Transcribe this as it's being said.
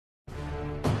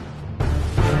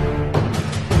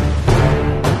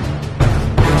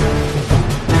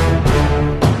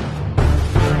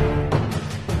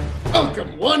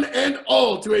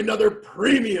all to another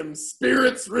premium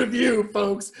spirits review,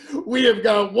 folks. We have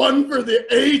got one for the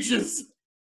ages.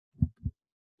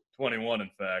 21, in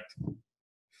fact.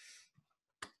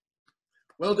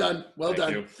 Well done. Well Thank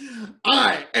done. you.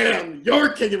 I am your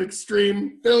king of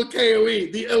extreme, Phil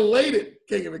K.O.E., the elated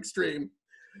king of extreme,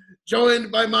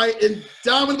 joined by my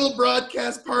indomitable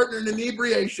broadcast partner in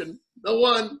inebriation, the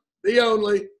one, the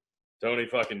only, Tony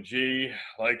fucking G.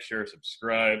 Like, share,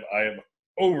 subscribe. I am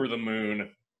over the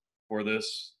moon for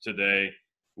this today.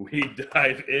 We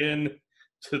dive in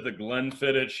to the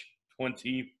Glenfiddich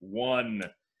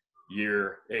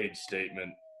 21-year age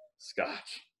statement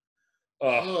Scotch.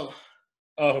 Oh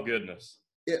goodness.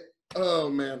 Oh,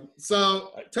 man.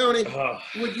 So, Tony,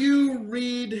 would you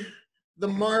read the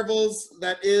marvels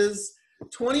that is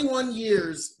 21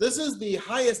 years? This is the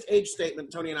highest age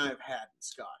statement Tony and I have had in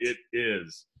Scotch. It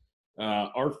is.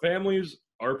 Our families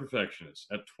are perfectionists.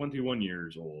 At 21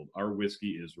 years old, our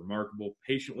whiskey is remarkable,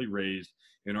 patiently raised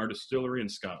in our distillery in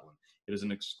Scotland. It is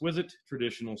an exquisite,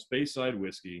 traditional Speyside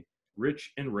whiskey,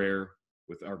 rich and rare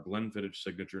with our Glenfiddich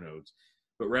signature notes.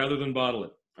 But rather than bottle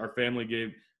it, our family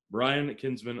gave Brian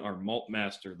Kinsman, our malt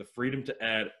master, the freedom to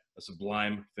add a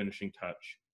sublime finishing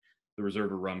touch, the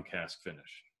Reserva rum cask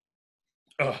finish.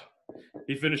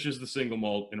 He finishes the single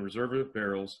malt in Reserva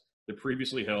barrels that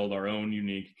previously held our own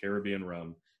unique Caribbean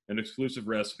rum, an exclusive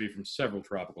recipe from several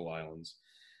tropical islands.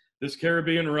 This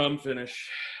Caribbean rum finish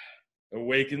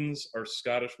awakens our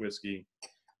Scottish whiskey,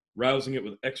 rousing it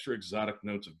with extra exotic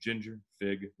notes of ginger,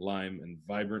 fig, lime, and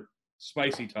vibrant,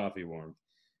 spicy toffee warmth,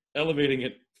 elevating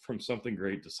it from something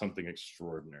great to something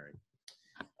extraordinary.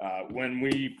 When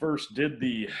we first did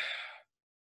the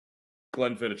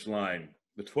Glenfiddich line,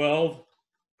 the 12,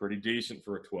 pretty decent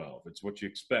for a 12. It's what you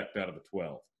expect out of a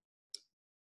 12.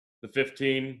 The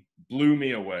 15 blew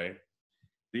me away.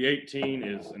 The 18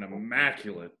 is an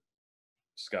immaculate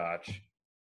Scotch,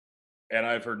 and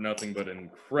I've heard nothing but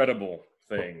incredible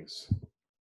things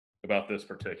about this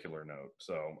particular note.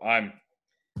 So I'm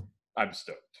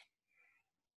stoked.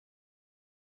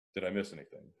 Did I miss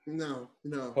anything? No.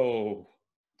 Oh,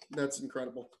 that's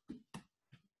incredible.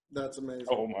 That's amazing.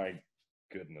 Oh my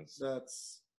goodness.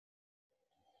 That's.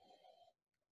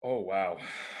 Oh wow.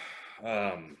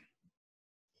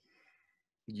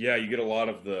 Yeah, you get a lot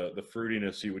of the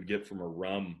fruitiness you would get from a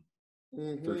rum,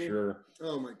 for sure.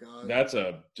 Oh my god. That's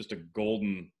just a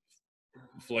golden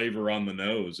flavor on the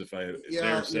nose, if I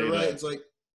dare say you're right. that. It's like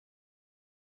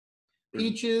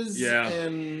peaches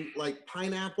and like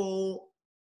pineapple.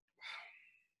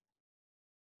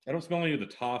 I don't smell any of the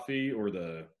toffee or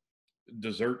the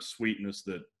dessert sweetness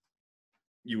that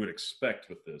you would expect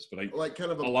with this, but I like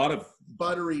kind of a lot of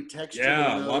buttery texture.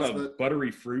 Yeah, a lot of buttery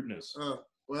fruitness. Oh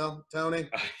well, Tony.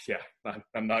 Yeah,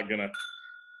 I'm not gonna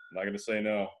say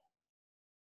no.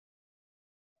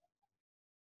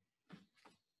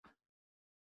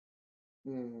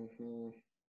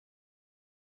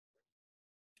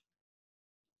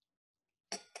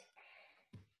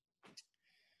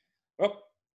 Well,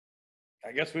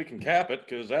 I guess we can cap it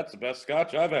because that's the best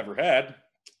Scotch I've ever had.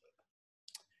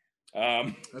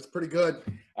 That's pretty good.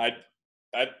 I'm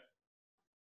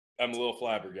a little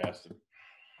flabbergasted.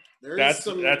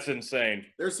 That's insane.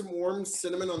 There's some warm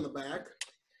cinnamon on the back.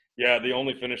 Yeah, the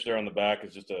only finish there on the back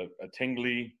is just a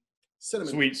tingly,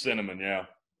 sweet cinnamon. Yeah.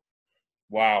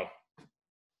 Wow.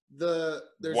 There's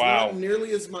not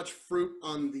nearly as much fruit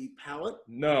on the palate.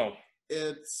 No.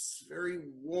 It's very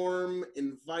warm,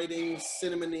 inviting,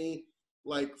 cinnamony,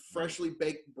 like freshly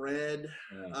baked bread.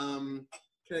 Yeah.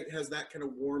 Has that kind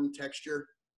of warm texture.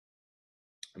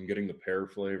 I'm getting the pear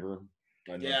flavor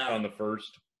on the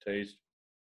first taste.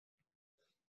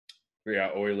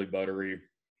 Yeah, oily, buttery.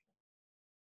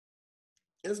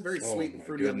 It's very sweet and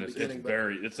fruity in the beginning.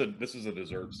 This is a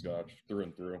dessert Scotch through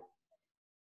and through.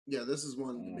 Yeah, this is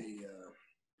one to be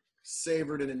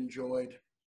savored and enjoyed.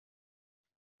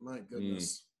 My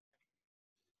goodness.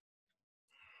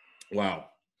 Wow.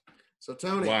 So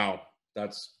Tony. Wow.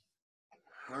 That's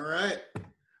all right.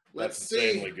 Let's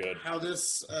see good. How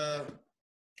this. Oh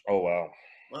wow.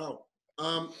 Wow.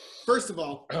 First of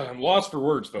all, I'm lost for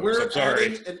words, folks. We're I'm sorry.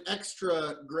 adding an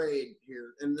extra grade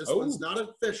here, and this one's not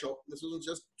official. This one's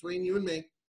just between you and me.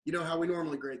 You know how we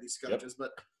normally grade these scotches,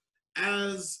 but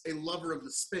as a lover of the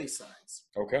Speysides,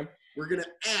 okay, we're gonna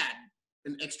add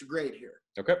an extra grade here.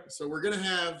 Okay. So we're gonna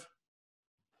have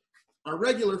our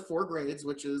regular 4 grades,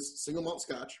 which is single malt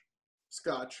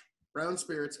Scotch, brown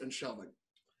spirits, and shelving.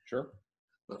 Sure.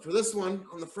 But for this one,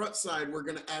 on the front side, we're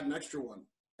gonna add an extra one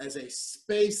as a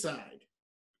Speyside.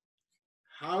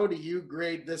 How do you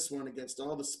grade this one against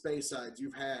all the Speysides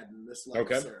you've had in this life,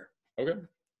 sir? Okay.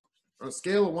 On a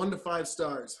scale of 1 to 5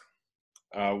 stars.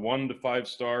 1 to 5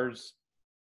 stars.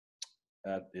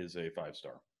 That is a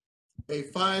 5-star. A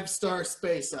 5-star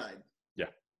Speyside. Yeah.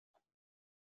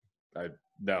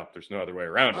 No, there's no other way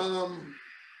around it.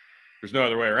 There's no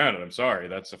other way around it. I'm sorry.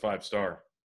 That's a 5-star.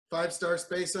 5-star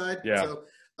Speyside? Yeah. So,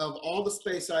 of all the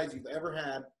Speysides you've ever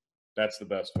had, that's the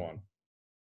best one.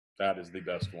 That is the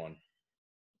best one.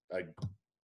 I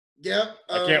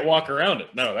can't walk around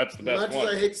it. No, that's the best one.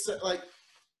 Much as I hate to say, like,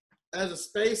 as a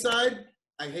Speyside,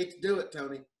 I hate to do it,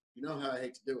 Tony. You know how I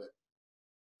hate to do it.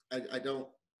 I don't.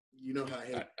 You know how I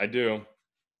hate it. I do.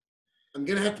 I'm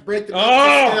going to have to break the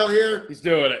scale here. He's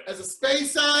doing it. As a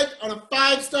Speyside on a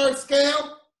 5-star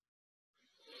scale,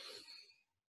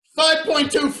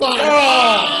 5.25.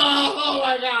 Oh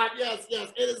my God. Yes.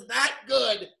 It is that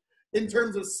good in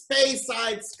terms of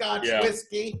Speyside Scotch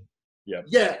whiskey. Yep.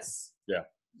 Yes. Yeah.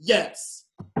 Yes.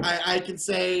 I can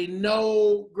say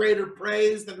no greater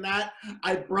praise than that.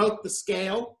 I broke the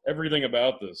scale. Everything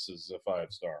about this is a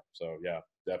 5-star. So, yeah,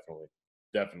 definitely.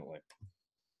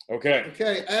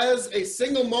 Okay. As a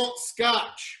single malt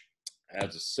Scotch.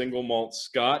 As a single malt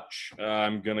Scotch,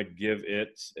 I'm going to give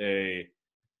it a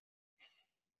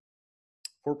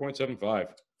 4.75.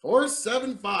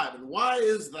 4.75. And why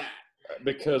is that?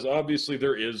 Because obviously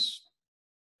there is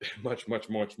much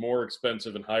more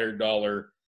expensive and higher dollar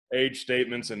age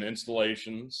statements and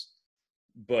installations.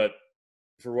 But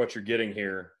for what you're getting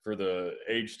here, for the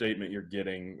age statement you're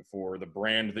getting, for the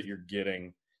brand that you're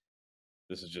getting,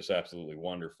 this is just absolutely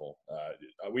wonderful.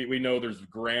 We know there's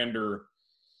grander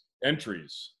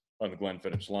entries on the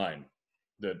Glenfiddich line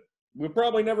that we'll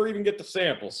probably never even get to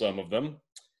sample some of them.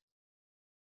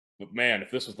 But man,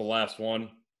 if this was the last one,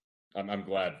 I'm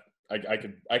glad. I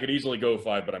could easily go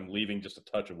 5, but I'm leaving just a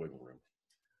touch of wiggle room.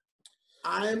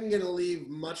 I'm going to leave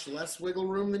much less wiggle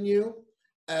room than you.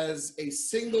 As a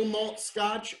single malt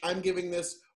Scotch, I'm giving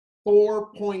this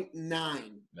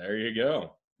 4.9. There you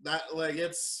go. That, like,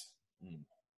 it's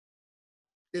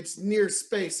near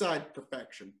Speyside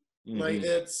perfection. Mm-hmm. Like,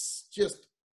 it's just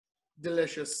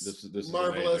delicious. This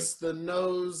marvelous. The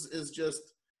nose is just,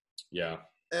 yeah.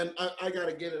 And I got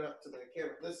to get it up to the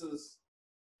camera. This is,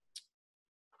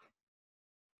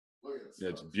 look at this.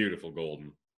 It's beautiful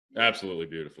golden. Absolutely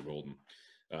beautiful golden.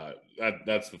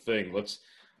 That's the thing.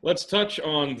 Let's touch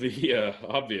on the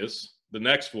obvious. The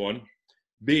next one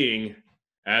being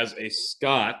as a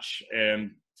Scotch,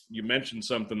 and you mentioned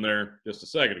something there just a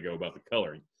second ago about the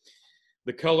coloring.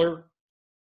 The color,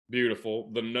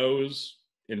 beautiful. The nose,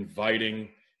 inviting.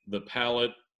 The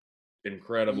palate,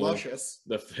 incredible. Luscious.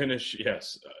 The finish,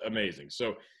 yes, amazing.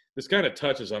 So this kind of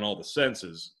touches on all the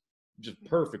senses just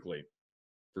perfectly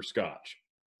for Scotch.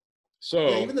 So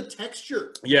yeah, even the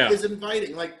texture is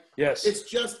inviting. Like, it's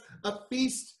just a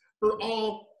feast for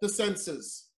all the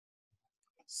senses.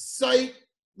 Sight,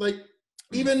 like,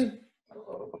 even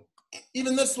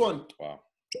this one. Wow.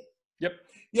 Yep.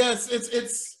 Yes,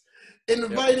 it's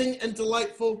inviting and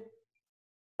delightful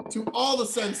to all the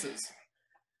senses.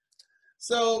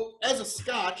 So, as a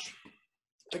Scotch,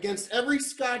 against every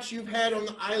Scotch you've had on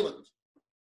the island,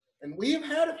 and we've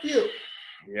had a few,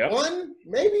 one,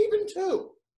 maybe even two,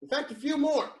 in fact, a few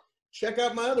more. Check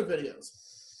out my other videos.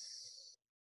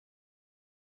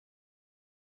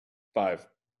 5.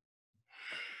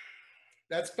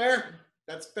 That's fair.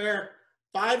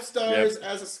 5 stars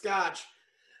as a Scotch.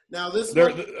 Now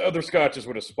the other Scotches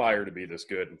would aspire to be this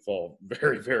good and fall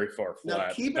very, very far flat.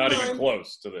 Now keep in Not mind, even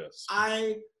close to this.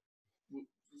 I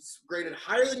graded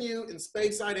higher than you in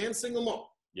Speyside and single malt.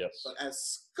 Yes. But as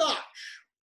Scotch,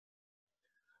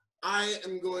 I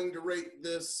am going to rate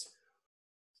this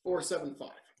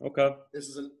 4.75. Okay. This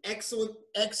is an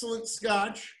excellent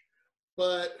Scotch,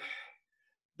 but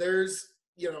there's,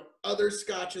 other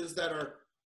Scotches that are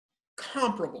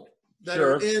comparable, that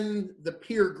are in the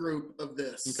peer group of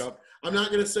this. Okay. I'm not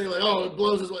going to say like, oh, it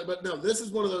blows his way, but no, this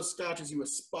is one of those Scotches you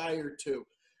aspire to.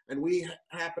 And we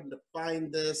happened to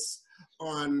find this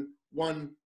on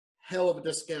one hell of a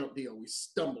discount deal. We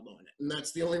stumbled on it, and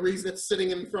that's the only reason it's sitting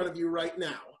in front of you right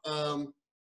now. Oh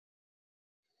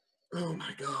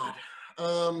my God.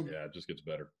 Yeah, it just gets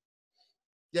better.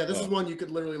 Yeah, this is one you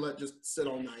could literally let just sit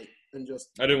all night and just.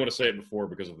 I didn't want to say it before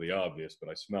because of the obvious, but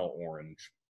I smell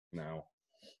orange now.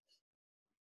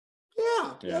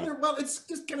 Yeah. Well, it's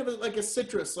just kind of like a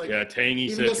citrus, like tangy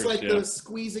even citrus. Just like the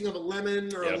squeezing of a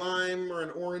lemon or a lime or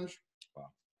an orange. Wow.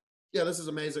 Yeah, this is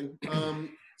amazing.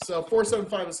 So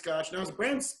 4.75 is Scotch. Now it's a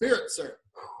brown spirit, sir.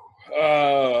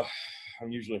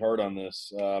 I'm usually hard on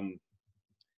this.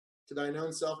 To thine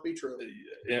own self be true.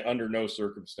 Under no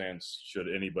circumstance should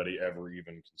anybody ever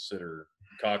even consider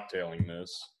cocktailing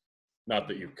this. Not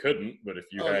that you couldn't, but if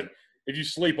you if you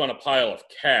sleep on a pile of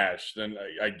cash, then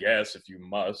I guess if you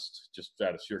must, just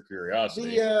out of sheer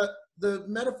curiosity. The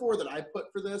metaphor that I put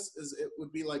for this is it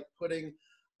would be like putting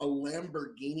a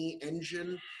Lamborghini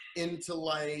engine into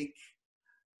like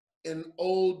an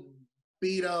old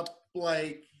beat up,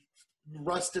 like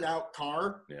rusted out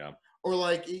car. Yeah. Or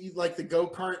like the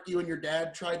go-kart you and your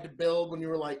dad tried to build when you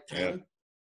were like 10. Yeah.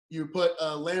 You put a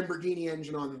Lamborghini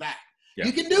engine on that. Yeah.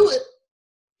 You can do it.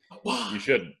 Wow. You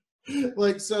shouldn't.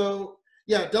 Like, so,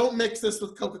 yeah, don't mix this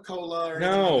with Coca-Cola or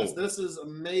anything like this. This is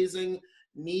amazing,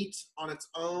 neat on its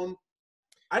own.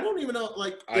 I don't even know,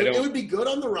 like, it would be good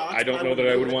on the rocks. I don't know that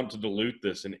I would want to dilute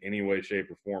this in any way,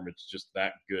 shape, or form. It's just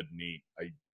that good neat.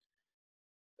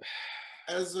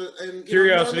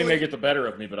 Curiosity may get the better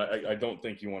of me, but I don't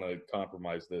think you want to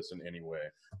compromise this in any way.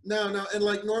 No, and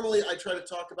like normally I try to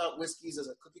talk about whiskeys as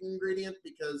a cooking ingredient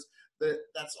because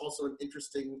that's also an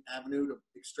interesting avenue to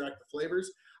extract the flavors.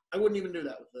 I wouldn't even do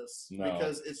that with this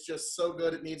because it's just so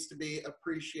good. It needs to be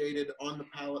appreciated on the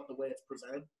palate the way it's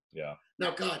presented. Yeah.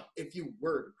 Now, God, if you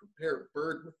were to prepare a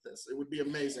bird with this, it would be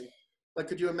amazing. Like,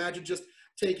 could you imagine just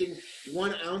taking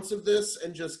 1 ounce of this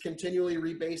and just continually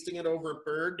rebasting it over a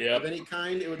bird of any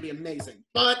kind? It would be amazing.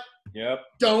 But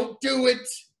don't do it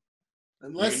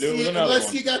unless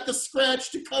you got the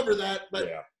scratch to cover that. But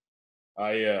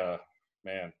yeah,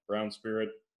 man, brown spirit.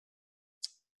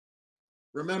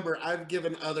 Remember, I've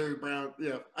given other brown.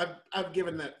 I've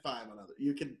given that 5 on other.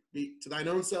 You can be to thine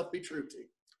own self be true to.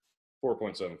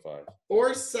 4.75.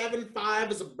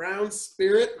 4.75 is a brown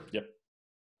spirit. Yep.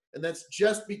 And that's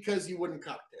just because you wouldn't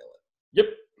cocktail it.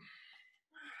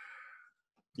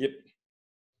 Yep.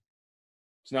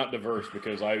 It's not diverse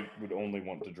because I would only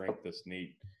want to drink this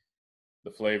neat.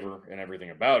 The flavor and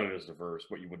everything about it is diverse.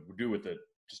 What you would do with it,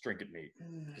 just drink it neat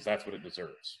because that's what it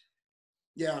deserves.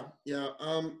 Yeah.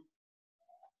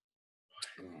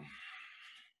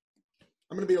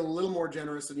 I'm going to be a little more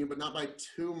generous than you, but not by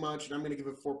too much. And I'm going to give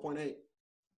it 4.8.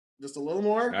 Just a little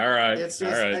more. All right. It's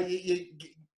just,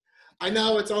 I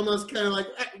know it's almost kind of like,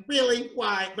 really?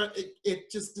 Why? But it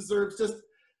just deserves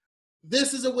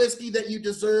this is a whiskey that you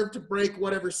deserve to break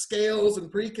whatever scales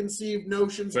and preconceived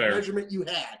notions of measurement you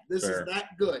had. This is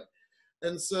that good.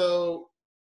 And so,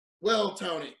 well,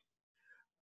 Tony,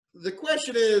 the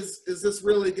question is this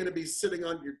really going to be sitting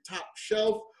on your top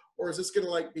shelf? Or is this going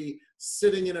to like be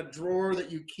sitting in a drawer that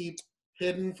you keep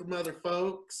hidden from other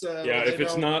folks? If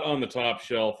it's not on the top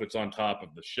shelf, it's on top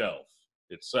of the shelf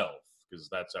itself because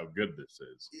that's how good this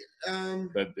is.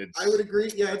 I would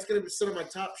agree. Yeah, it's going to sit on my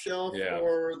top shelf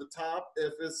or the top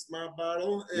if it's my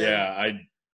bottle. And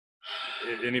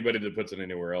anybody that puts it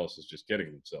anywhere else is just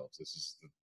kidding themselves. This is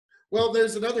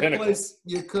there's another place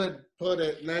you could put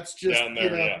it, and that's just down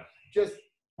there, just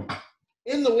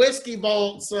in the whiskey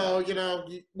vault. So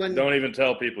when don't even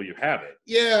tell people you have it.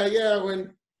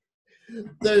 When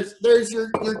there's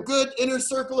your good inner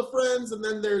circle of friends, and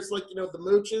then there's like the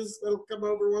mooches that'll come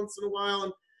over once in a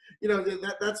while,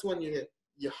 and that's when you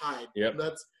hide. Yep.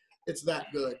 It's that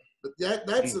good. But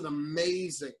that's an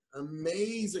amazing. So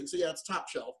it's top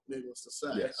shelf, needless to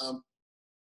say. Yes.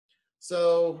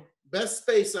 So best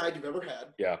Speyside you've ever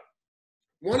had. Yeah.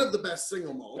 One of the best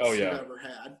single malts you've ever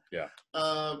had. Yeah.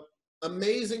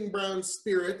 Amazing brown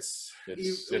spirits.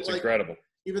 It's incredible.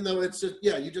 Even though it's just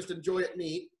you just enjoy it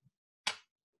neat.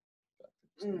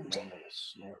 I'm gonna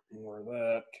snort more of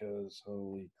that because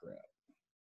holy crap.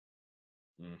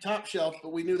 Top shelf,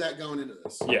 but we knew that going into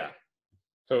this. Yeah,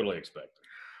 totally expected.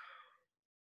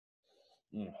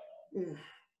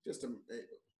 Just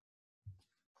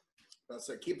I'll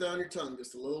say keep that on your tongue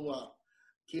just a little while.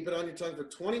 Keep it on your tongue for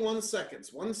 21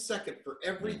 seconds. 1 second for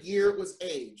every year it was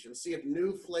aged, and see if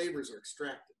new flavors are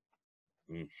extracted.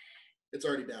 It's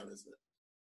already down, isn't it?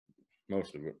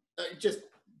 Most of it. Just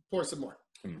pour some more.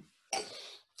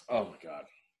 Oh my God.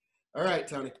 All right,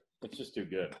 Tony. It's just too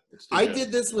good. I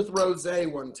did this with rosé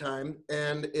one time,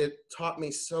 and it taught me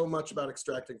so much about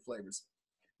extracting flavors.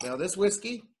 Now, this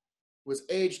whiskey was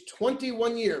aged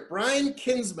 21 years. Brian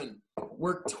Kinsman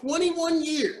worked 21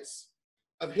 years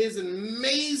of his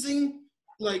amazing,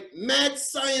 mad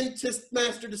scientist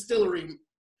master distillery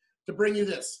to bring you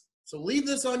this. So leave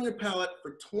this on your palate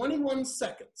for 21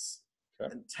 seconds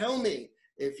and tell me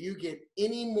if you get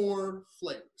any more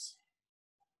flavors.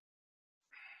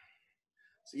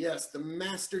 So yes, the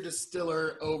master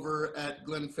distiller over at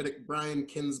Glenfiddich, Brian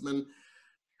Kinsman,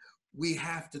 we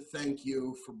have to thank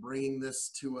you for bringing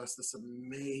this to us, this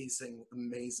amazing,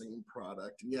 amazing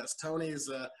product. And yes, Tony's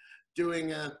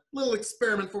doing a little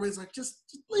experiment for me. He's like, just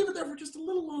leave it there for just a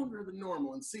little longer than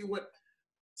normal and see what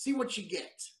you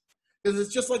get. Because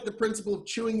it's just like the principle of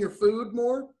chewing your food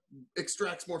more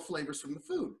extracts more flavors from the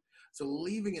food. So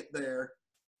leaving it there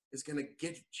is going to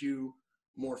get you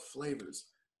more flavors.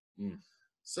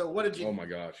 So what did you? Oh my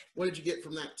gosh! What did you get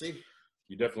from that, T?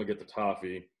 You definitely get the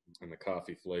toffee and the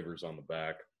coffee flavors on the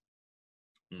back.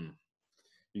 You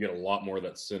get a lot more of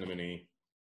that cinnamony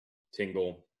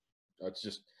tingle. It's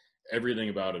just everything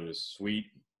about it is sweet.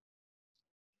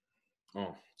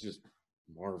 Oh, just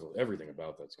marvelous. Everything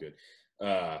about that's good.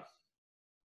 There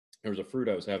was a fruit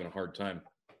I was having a hard time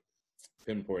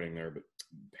pinpointing there, but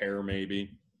pear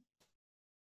maybe.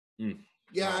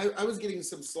 Yeah, I was getting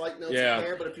some slight notes of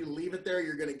pear, but if you leave it there,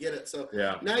 you're going to get it. So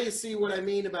now you see what I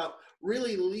mean about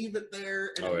really leave it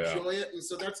there and enjoy it. And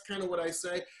so that's kind of what I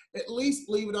say. At least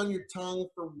leave it on your tongue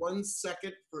for 1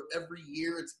 second for every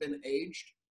year it's been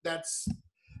aged. That's,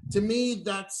 to me,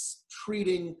 that's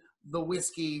treating the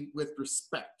whiskey with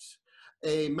respect.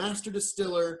 A master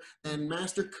distiller and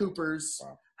master coopers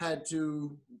had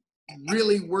to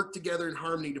really work together in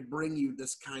harmony to bring you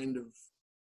this kind of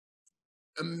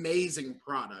amazing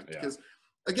product. Because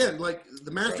again, like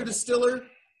the master distiller,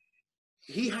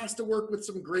 he has to work with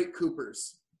some great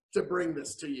coopers to bring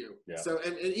this to you. So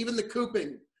and even the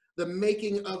cooping, the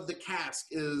making of the cask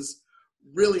is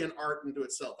really an art into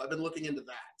itself. I've been looking into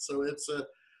that. So it's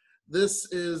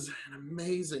this is an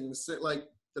amazing, like,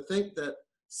 to think that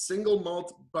single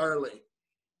malt barley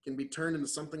can be turned into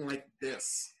something like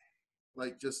this,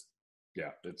 like just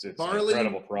it's barley, an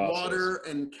incredible process. water,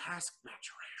 and cask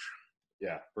maturation.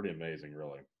 Yeah, pretty amazing,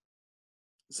 really.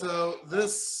 So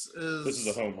this is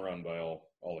a home run by all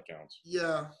accounts.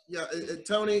 Yeah.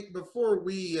 Tony, before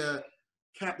we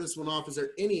cap this one off, is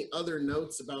there any other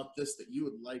notes about this that you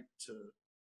would like to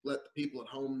let the people at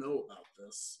home know about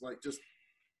this? Like just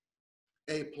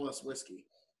A+ whiskey.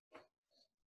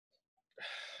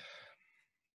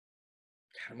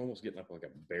 I'm almost getting up like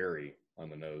a berry on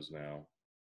the nose now.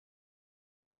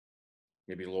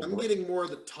 Maybe a little. I'm getting more of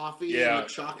the toffee and the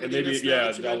chocolate. Maybe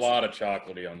a lot of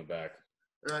chocolatey on the back.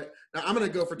 All right, now I'm going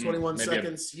to go for 21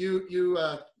 seconds. You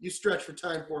stretch for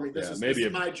time for me. This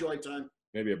is my joy time.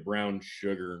 Maybe a brown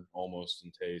sugar almost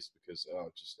in taste, because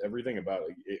just everything about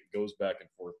it goes back and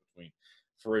forth between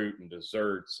fruit and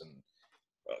desserts and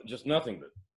just nothing but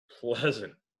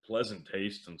pleasant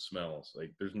taste and smells.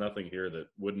 Like there's nothing here that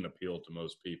wouldn't appeal to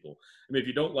most people. I mean, if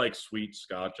you don't like sweet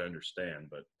Scotch, I understand,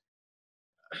 but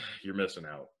you're missing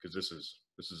out, because this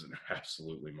is an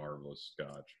absolutely marvelous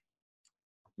Scotch.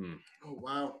 Oh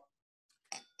wow!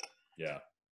 Yeah,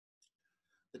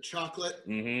 the chocolate,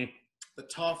 the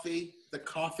toffee, the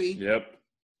coffee. Yep.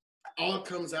 All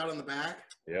comes out on the back.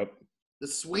 Yep. The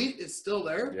sweet is still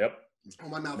there. Yep. Oh,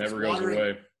 my mouth never is watering. goes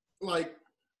away. Like,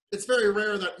 it's very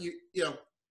rare that you know.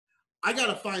 I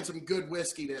gotta find some good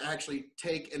whiskey to actually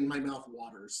take, and my mouth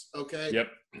waters. Okay. Yep.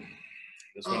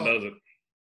 This one does it.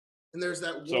 And there's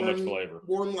that so much flavor.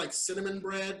 Warm like cinnamon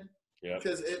bread. Yeah.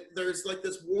 Because there's like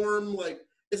this warm, like,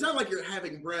 it's not like you're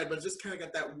having bread, but it's just kind of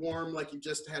got that warm, like you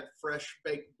just had fresh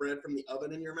baked bread from the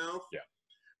oven in your mouth. Yeah.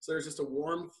 So there's just a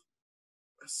warmth,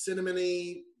 a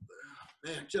cinnamony,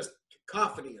 man, just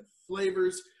cacophony of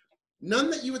flavors. None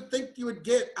that you would think you would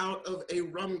get out of a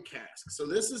rum cask. So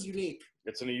this is unique.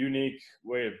 It's a unique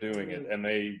way of doing it, and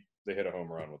they hit a home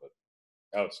run with it.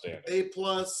 Outstanding.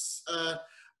 A+.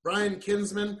 Brian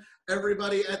Kinsman,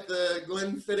 everybody at the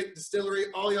Glenfiddich Distillery,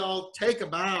 all y'all take a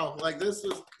bow. Like this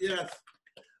was,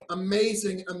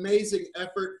 amazing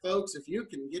effort, folks. If you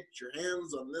can get your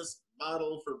hands on this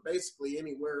bottle for basically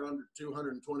anywhere under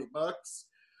 $220,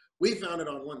 we found it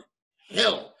on one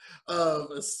hell of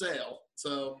a sale.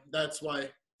 So that's why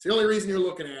it's the only reason you're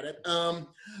looking at it.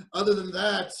 Other than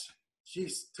that,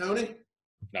 geez, Tony.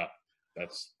 No,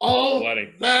 that's all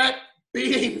plenty. That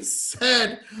being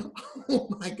said, oh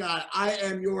my God, I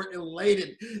am your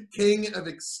elated king of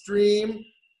extreme.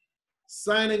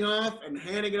 Signing off and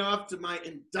handing it off to my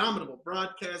indomitable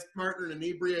broadcast partner in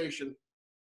inebriation,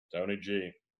 Tony G.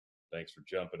 Thanks for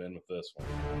jumping in with this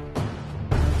one.